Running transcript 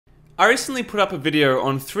I recently put up a video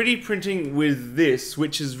on 3D printing with this,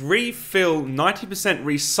 which is Refil 90%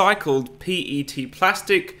 recycled PET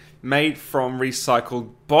plastic made from recycled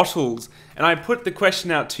bottles. And I put the question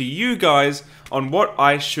out to you guys on what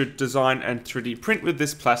I should design and 3D print with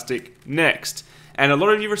this plastic next. And a lot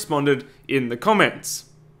of you responded in the comments.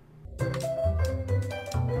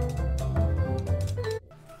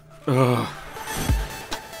 Ugh.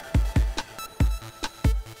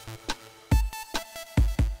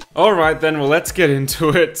 Alright then, well let's get into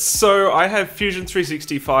it. So I have Fusion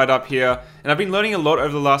 360 fired up here, and I've been learning a lot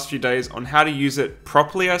over the last few days on how to use it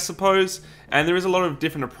properly, I suppose. And there is a lot of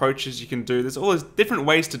different approaches you can do. There's all these different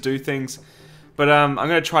ways to do things. But I'm going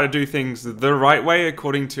to try to do things the right way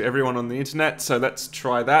according to everyone on the internet. So let's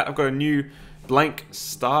try that. I've got a new blank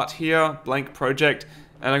start here, blank project.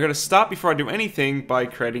 And I'm going to start before I do anything by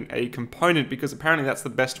creating a component, because apparently that's the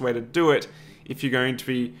best way to do it if you're going to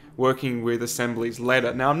be working with assemblies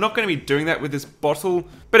later. Now I'm not going to be doing that with this bottle,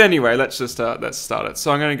 but anyway, let's start it.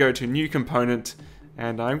 So I'm going to go to new component,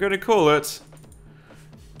 and I'm going to call it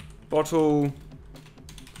bottle,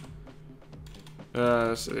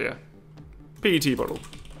 PET bottle.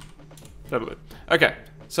 That'll do. Okay,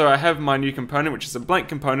 so I have my new component, which is a blank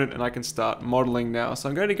component, and I can start modeling now. So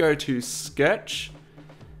I'm going to go to sketch,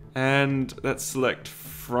 and let's select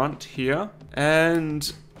front here,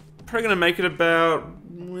 and probably going to make it about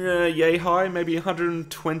yay high, maybe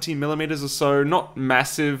 120 millimeters or so, not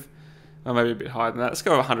massive, or maybe a bit higher than that. Let's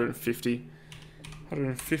go 150.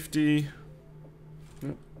 150,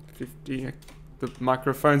 50, the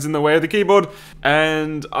microphone's in the way of the keyboard.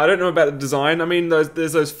 And I don't know about the design. I mean, there's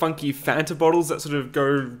those funky Fanta bottles that sort of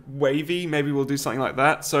go wavy. Maybe we'll do something like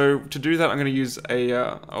that. So to do that, I'm going to use a,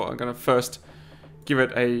 I'm going to first give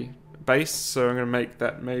it a base. So I'm going to make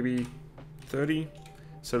that maybe 30.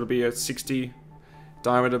 So it'll be a 60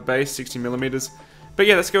 diameter base, 60 millimeters. But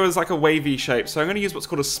yeah, let's go as like a wavy shape. So I'm going to use what's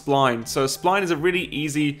called a spline. So a spline is a really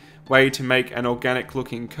easy way to make an organic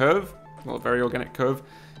looking curve. Well, a very organic curve.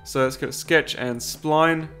 So let's go to sketch and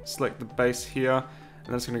spline, select the base here,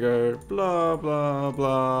 and that's going to go blah, blah,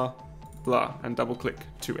 blah, blah, and double click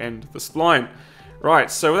to end the spline.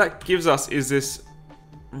 Right, so what that gives us is this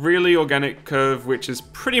really organic curve, which is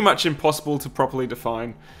pretty much impossible to properly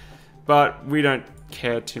define. But we don't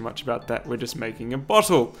care too much about that, we're just making a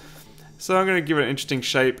bottle. So I'm going to give it an interesting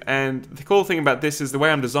shape, and the cool thing about this is the way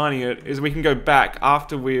I'm designing it is we can go back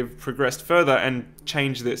after we've progressed further and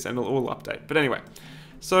change this and it'll all update. But anyway,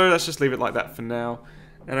 so let's just leave it like that for now.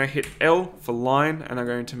 And I hit L for line, and I'm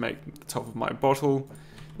going to make the top of my bottle.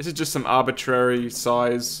 This is just some arbitrary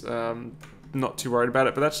size, not too worried about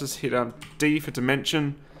it, but let's just hit D for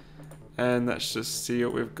dimension, and let's just see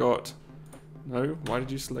what we've got. No, why did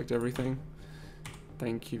you select everything?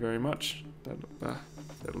 Thank you very much.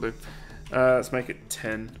 That'll do. Let's make it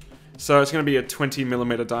 10. So it's going to be a 20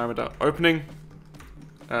 millimeter diameter opening.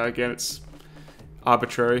 Again, it's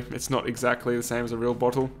arbitrary. It's not exactly the same as a real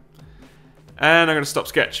bottle. And I'm going to stop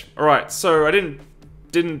sketch. Alright, so I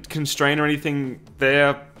didn't constrain or anything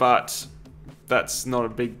there, but that's not a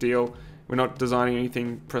big deal. We're not designing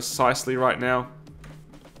anything precisely right now.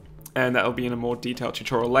 And that'll be in a more detailed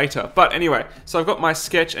tutorial later. But anyway, so I've got my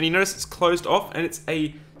sketch, and you notice it's closed off, and it's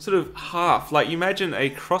a sort of half. Like, you imagine a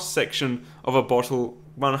cross-section of a bottle,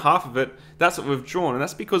 one half of it, that's what we've drawn. And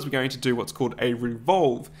that's because we're going to do what's called a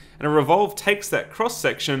revolve. And a revolve takes that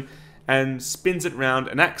cross-section and spins it around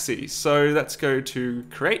an axis. So let's go to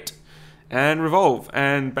create and revolve.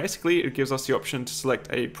 And basically, it gives us the option to select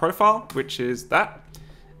a profile, which is that,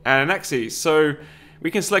 and an axis. So we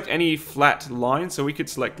can select any flat line, so we could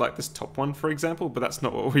select like this top one, for example, but that's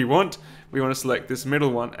not what we want. We want to select this middle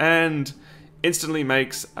one, and instantly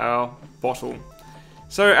makes our bottle.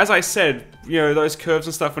 So as I said, you know, those curves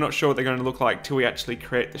and stuff, we're not sure what they're going to look like till we actually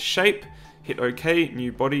create the shape. Hit OK,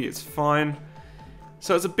 new body is fine.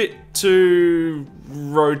 So it's a bit too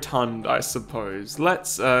rotund, I suppose.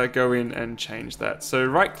 Let's go in and change that. So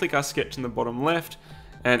right click our sketch in the bottom left,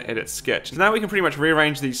 and edit sketch. Now we can pretty much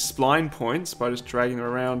rearrange these spline points by just dragging them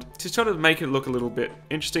around to try to make it look a little bit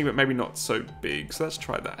interesting, but maybe not so big. So let's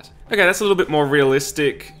try that. Okay, that's a little bit more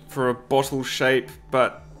realistic for a bottle shape,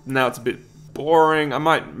 but now it's a bit boring. I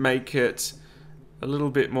might make it a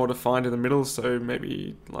little bit more defined in the middle, so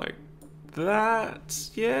maybe like that.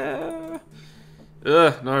 Yeah.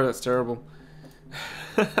 Ugh, no, that's terrible.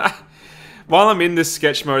 While I'm in this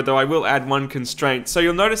sketch mode though, I will add one constraint. So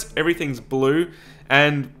you'll notice everything's blue,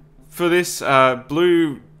 and for this,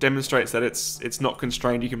 blue demonstrates that it's not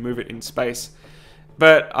constrained, you can move it in space.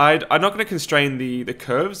 But I'm not going to constrain the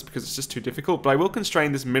curves because it's just too difficult, but I will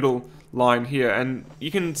constrain this middle line here, and you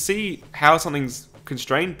can see how something's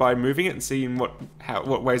constrained by moving it and seeing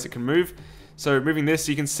what ways it can move. So moving this,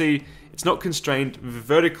 you can see it's not constrained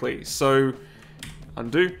vertically. So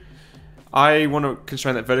undo. I want to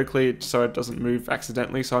constrain that vertically so it doesn't move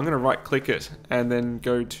accidentally. So I'm going to right click it and then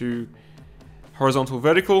go to horizontal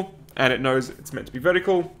vertical, and it knows it's meant to be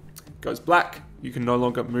vertical. It goes black. You can no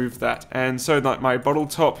longer move that. And so like my bottle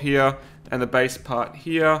top here and the base part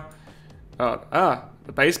here, the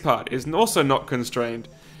base part is also not constrained.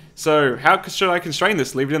 So how should I constrain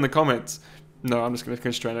this? Leave it in the comments. No, I'm just going to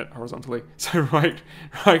constrain it horizontally. So right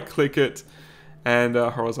click it and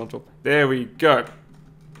horizontal. There we go.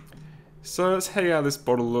 So let's see how this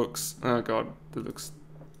bottle looks. Oh god, it looks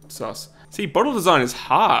sus. See, bottle design is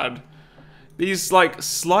hard. These like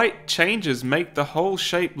slight changes make the whole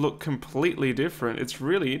shape look completely different. It's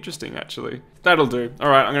really interesting actually. That'll do.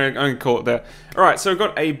 Alright, I'm gonna call it there. Alright, so I've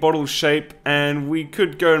got a bottle shape and we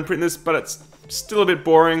could go and print this, but it's still a bit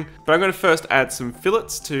boring. But I'm gonna first add some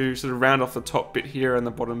fillets to sort of round off the top bit here and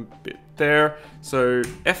the bottom bit there. So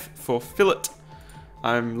F for fillet.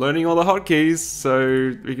 I'm learning all the hotkeys,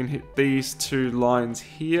 so we can hit these two lines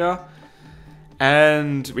here.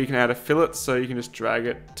 And we can add a fillet, so you can just drag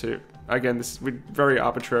it to, again, this is very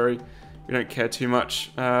arbitrary. We don't care too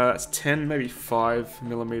much. That's 10, maybe 5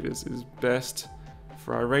 millimeters is best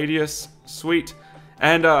for our radius. Sweet.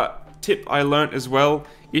 And tip I learnt as well,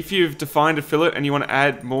 if you've defined a fillet and you want to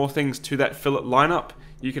add more things to that fillet lineup,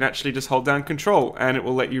 you can actually just hold down Control and it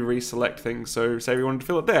will let you reselect things. So say we wanted to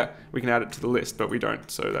fillet there, we can add it to the list, but we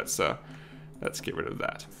don't. So let's get rid of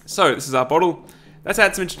that. So this is our bottle. Let's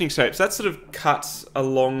add some interesting shapes. Let's sort of cut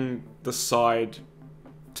along the side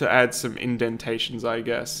to add some indentations, I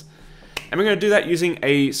guess. And we're going to do that using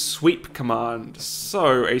a sweep command.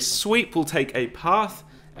 So a sweep will take a path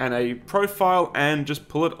and a profile and just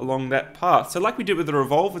pull it along that path. So like we did with the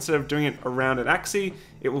revolve, instead of doing it around an axis,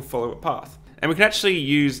 it will follow a path. And we can actually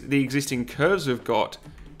use the existing curves we've got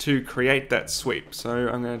to create that sweep. So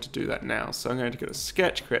I'm going to do that now. So I'm going to go to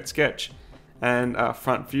sketch, create sketch, and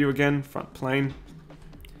front view again, front plane.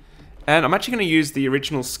 And I'm actually going to use the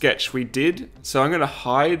original sketch we did. So I'm going to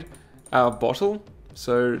hide our bottle.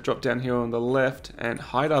 So drop down here on the left and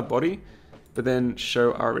hide our body, but then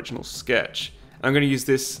show our original sketch. And I'm going to use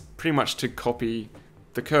this pretty much to copy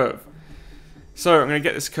the curve. So I'm going to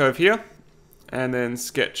get this curve here and then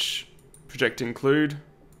sketch, project include,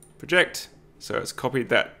 project. So it's copied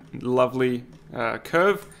that lovely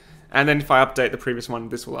curve. And then if I update the previous one,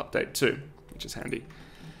 this will update too, which is handy.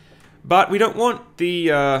 But we don't want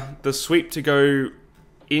the sweep to go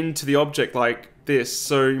into the object like this.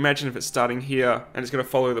 So imagine if it's starting here and it's going to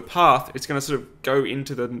follow the path, it's going to sort of go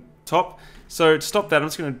into the top. So to stop that, I'm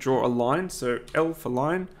just going to draw a line. So L for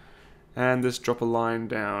line, and just drop a line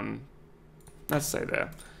down, let's say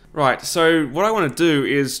there. Right, so what I want to do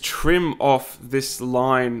is trim off this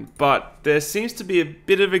line, but there seems to be a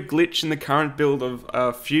bit of a glitch in the current build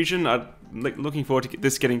of Fusion. I'm looking forward to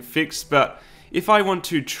this getting fixed, but if I want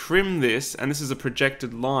to trim this, and this is a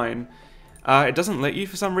projected line, it doesn't let you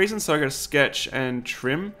for some reason, so I go to sketch and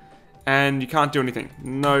trim, and you can't do anything.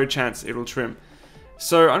 No chance it'll trim.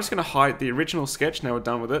 So I'm just going to hide the original sketch, now we're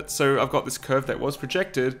done with it. So I've got this curve that was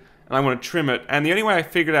projected, and I want to trim it. And the only way I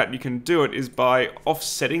figured out you can do it is by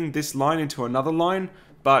offsetting this line into another line,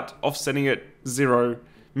 but offsetting it 0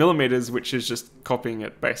 millimeters, which is just copying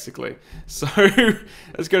it, basically. So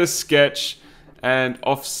let's go to sketch and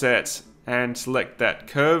offset and select that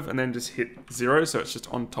curve and then just hit 0, so it's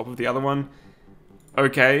just on top of the other one.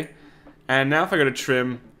 Okay, and now if I go to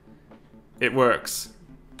trim, it works.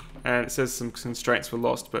 And it says some constraints were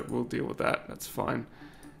lost, but we'll deal with that, that's fine.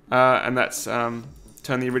 And that's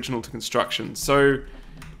turn the original to construction. So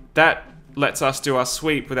that lets us do our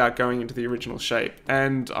sweep without going into the original shape.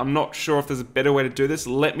 And I'm not sure if there's a better way to do this.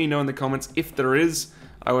 Let me know in the comments if there is.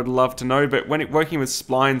 I would love to know, but when working with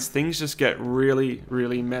splines, things just get really,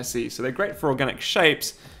 really messy. So they're great for organic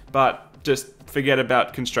shapes, but just forget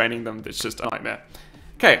about constraining them. It's just a nightmare.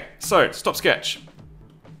 Okay, so stop sketch.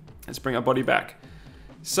 Let's bring our body back.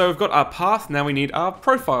 So we've got our path, now we need our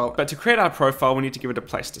profile. But to create our profile, we need to give it a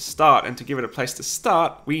place to start. And to give it a place to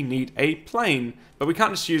start, we need a plane. But we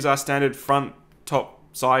can't just use our standard front, top,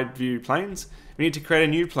 side view planes. We need to create a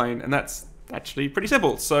new plane, and that's actually pretty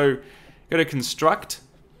simple. So go to construct,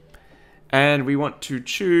 and we want to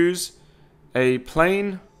choose a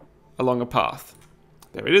plane along a path.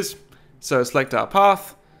 There it is. So select our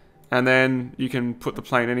path, and then you can put the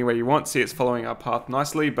plane anywhere you want. See, it's following our path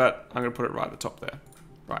nicely, but I'm going to put it right at the top there.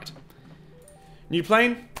 Right. New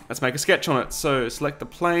plane, let's make a sketch on it. So select the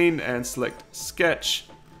plane and select sketch.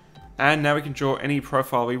 And now we can draw any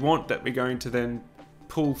profile we want that we're going to then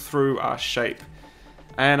pull through our shape.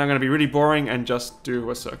 And I'm going to be really boring and just do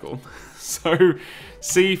a circle. So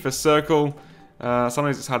C for circle.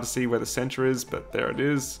 Sometimes it's hard to see where the center is, but there it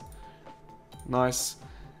is. Nice.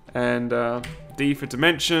 And D for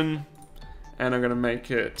dimension. And I'm going to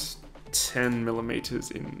make it 10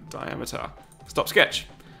 millimeters in diameter. Stop sketch.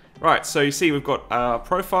 Right, so you see we've got our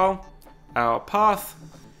profile, our path,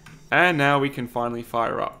 and now we can finally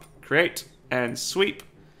fire up. Create and sweep.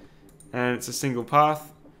 And it's a single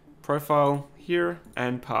path. Profile here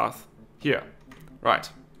and path here. Right.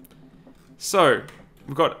 So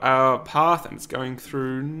we've got our path and it's going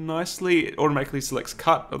through nicely. It automatically selects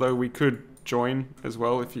cut, although we could join as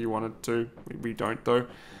well if you wanted to. We don't though.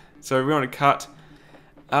 So we want to cut.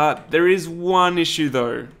 There is one issue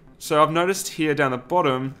though. So I've noticed here down the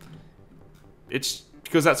bottom, it's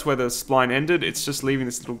because that's where the spline ended, it's just leaving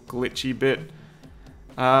this little glitchy bit.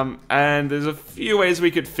 And there's a few ways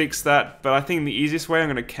we could fix that, but I think the easiest way, I'm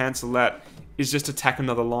going to cancel that, is just to tack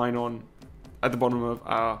another line on at the bottom of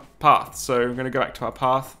our path. So I'm going to go back to our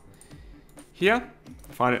path here,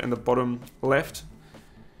 find it in the bottom left,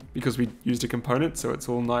 because we used a component, so it's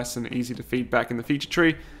all nice and easy to feed back in the feature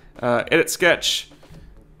tree. Edit sketch,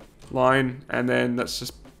 line, and then let's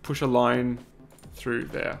just push a line through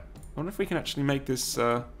there. I wonder if we can actually make this...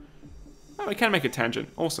 oh, we can make it tangent.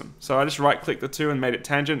 Awesome. So I just right-clicked the two and made it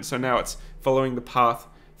tangent, so now it's following the path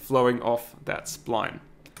flowing off that spline.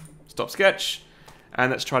 Stop sketch, and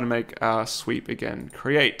let's try to make our sweep again.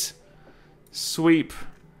 Create, sweep,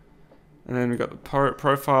 and then we've got the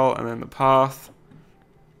profile, and then the path.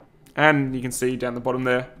 And you can see down the bottom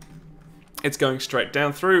there, it's going straight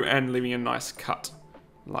down through and leaving a nice cut.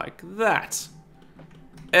 Like that.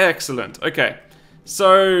 Excellent. Okay.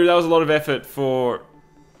 So that was a lot of effort for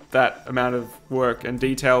that amount of work and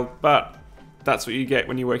detail, but that's what you get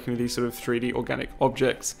when you're working with these sort of 3D organic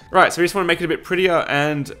objects. Right, so we just want to make it a bit prettier,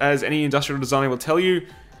 and as any industrial designer will tell you,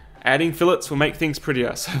 adding fillets will make things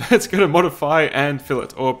prettier. So let's go to modify and fillet,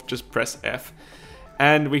 or just press F.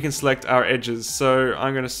 And we can select our edges. So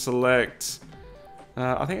I'm going to select...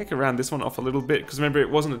 I think I can round this one off a little bit, because remember it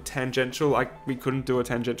wasn't a tangential, we couldn't do a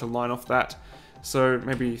tangential line off that. So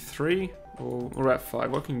maybe 3, or about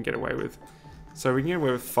 5, what can you get away with? So we can get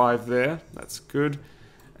away with 5 there, that's good.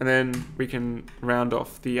 And then we can round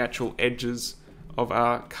off the actual edges of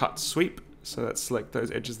our cut sweep. So let's select those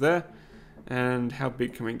edges there. And how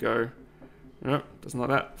big can we go? Nope, doesn't like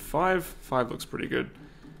that. 5 looks pretty good.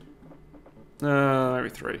 Maybe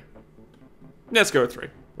 3. Let's go with 3.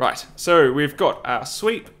 Right, so we've got our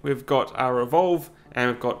sweep, we've got our revolve, and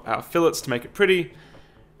we've got our fillets to make it pretty.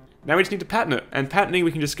 Now we just need to pattern it, and patterning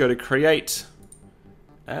we can just go to create,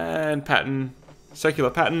 and pattern, circular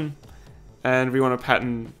pattern, and we want to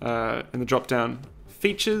pattern in the drop down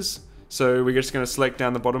features. So we're just going to select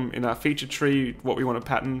down the bottom in our feature tree what we want to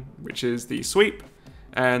pattern, which is the sweep,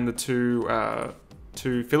 and the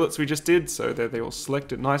two fillets we just did, so they all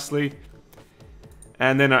selected nicely.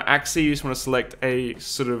 And then our axis, you just want to select a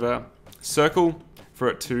sort of a circle for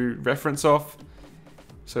it to reference off.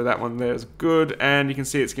 So that one there is good, and you can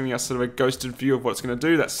see it's giving us sort of a ghosted view of what it's going to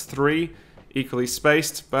do. That's 3, equally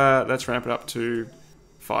spaced, but let's ramp it up to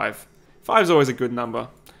 5. 5 is always a good number.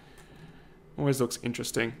 Always looks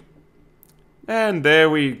interesting. And there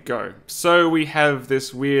we go. So we have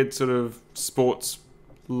this weird sort of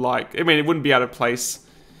sports-like... I mean, it wouldn't be out of place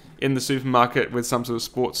in the supermarket with some sort of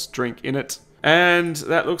sports drink in it. And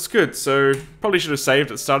that looks good. So probably should have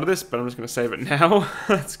saved at the start of this, but I'm just going to save it now.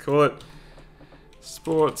 Let's call it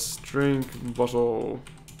sports drink bottle.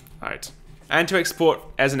 Alright. And to export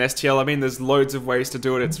as an STL, I mean, there's loads of ways to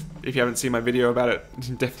do it. If you haven't seen my video about it,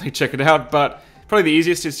 definitely check it out. But probably the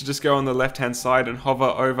easiest is to just go on the left-hand side and hover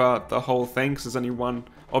over the whole thing, because there's only one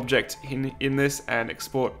object in this, and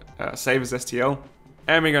export, save as STL.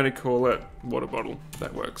 And we're going to call it water bottle.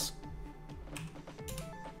 That works.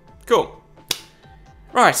 Cool.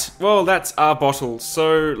 Right, well that's our bottle,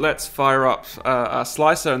 so let's fire up our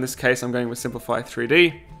slicer. In this case I'm going with Simplify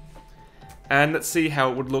 3D. And let's see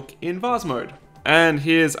how it would look in vase mode. And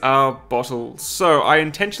here's our bottle. So I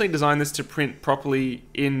intentionally designed this to print properly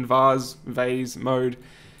in vase mode.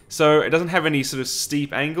 So it doesn't have any sort of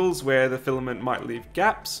steep angles where the filament might leave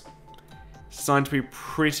gaps. It's designed to be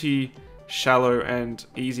pretty shallow and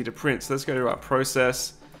easy to print. So let's go to our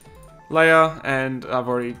process layer, and I've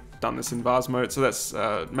already done this in vase mode, so let's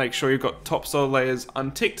make sure you've got top solid layers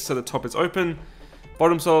unticked so the top is open.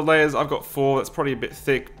 Bottom solid layers, I've got 4, that's probably a bit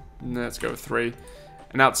thick. Let's go with 3.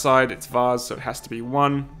 And outside it's vase, so it has to be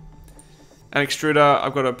 1. An extruder,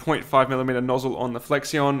 I've got a 0.5mm nozzle on the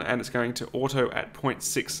Flexion, and it's going to auto at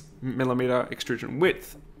 0.6mm extrusion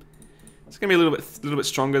width. It's going to be a little bit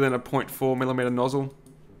stronger than a 0.4mm nozzle.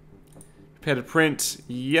 Prepare to print.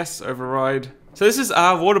 Yes, override. So this is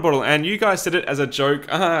our water bottle, and you guys said it as a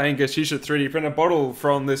joke. Angus, you should 3D print a bottle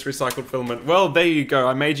from this recycled filament. Well, there you go.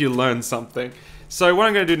 I made you learn something. So what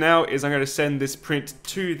I'm going to do now is I'm going to send this print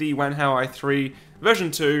to the Wanhao i3 version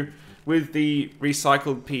 2 with the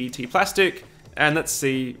recycled PET plastic, and let's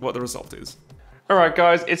see what the result is. Alright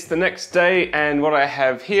guys, it's the next day, and what I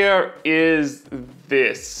have here is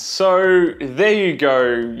this. So there you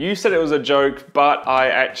go. You said it was a joke, but I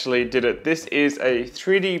actually did it. This is a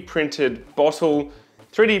 3D printed bottle,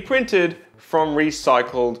 3D printed from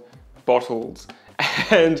recycled bottles.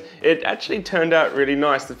 And it actually turned out really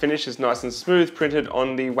nice. The finish is nice and smooth, printed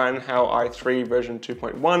on the Wanhao i3 version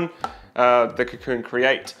 2.1, the Cocoon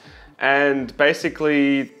Create. And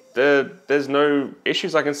basically, there's no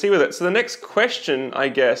issues I can see with it. So the next question, I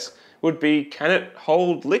guess, would be, can it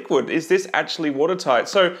hold liquid? Is this actually watertight?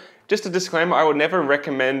 So just a disclaimer, I would never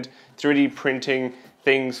recommend 3D printing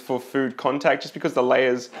things for food contact just because the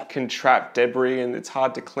layers can trap debris and it's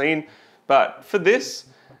hard to clean. But for this,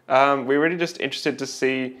 we're really just interested to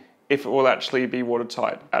see if it will actually be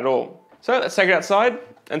watertight at all. So let's take it outside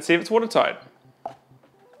and see if it's watertight.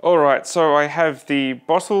 Alright, so I have the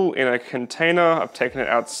bottle in a container, I've taken it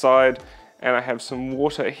outside, and I have some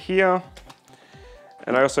water here.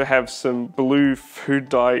 And I also have some blue food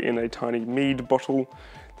dye in a tiny mead bottle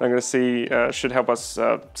that I'm going to see should help us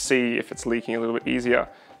see if it's leaking a little bit easier.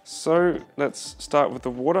 So let's start with the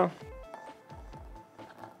water.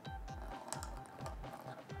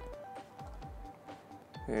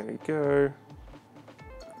 There we go.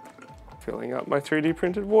 Filling up my 3D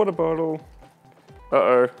printed water bottle.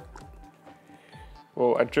 Uh-oh.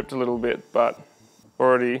 Well, I dripped a little bit, but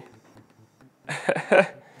already,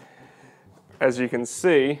 as you can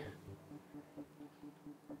see,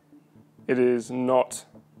 it is not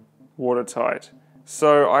watertight.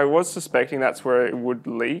 So I was suspecting that's where it would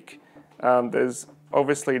leak. There's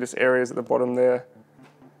obviously just areas at the bottom there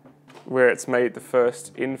where it's made the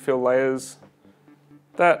first infill layers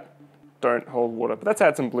that don't hold water. But let's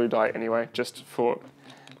add some blue dye anyway, just for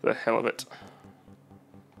the hell of it.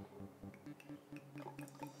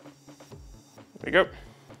 There you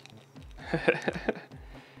go.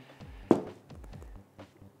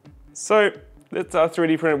 So that's our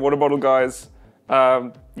 3D printed water bottle, guys.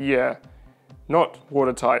 Yeah, not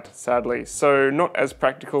watertight, sadly. So not as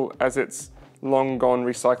practical as its long gone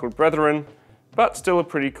recycled brethren, but still a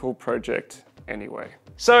pretty cool project anyway.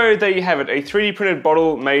 So there you have it, a 3D printed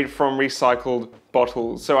bottle made from recycled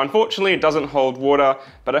bottles. So unfortunately it doesn't hold water,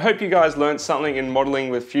 but I hope you guys learned something in modeling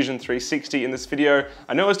with Fusion 360 in this video.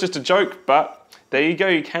 I know it's just a joke, but there you go,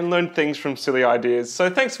 you can learn things from silly ideas.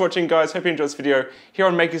 So thanks for watching, guys. Hope you enjoyed this video here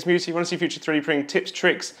on Makers Muse. If you want to see future 3D printing tips,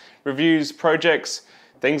 tricks, reviews, projects,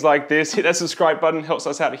 things like this, hit that subscribe button, helps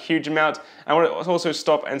us out a huge amount. I want to also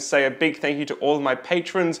stop and say a big thank you to all of my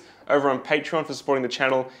patrons over on Patreon for supporting the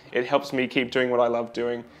channel. It helps me keep doing what I love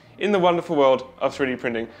doing in the wonderful world of 3D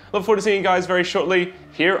printing. Look forward to seeing you guys very shortly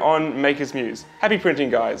here on Makers Muse. Happy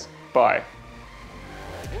printing, guys. Bye.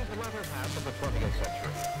 Here's the latter half of the 20th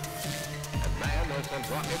century. And man has sent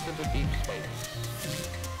rockets into deep space.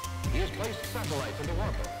 He has placed satellites into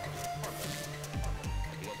orbit.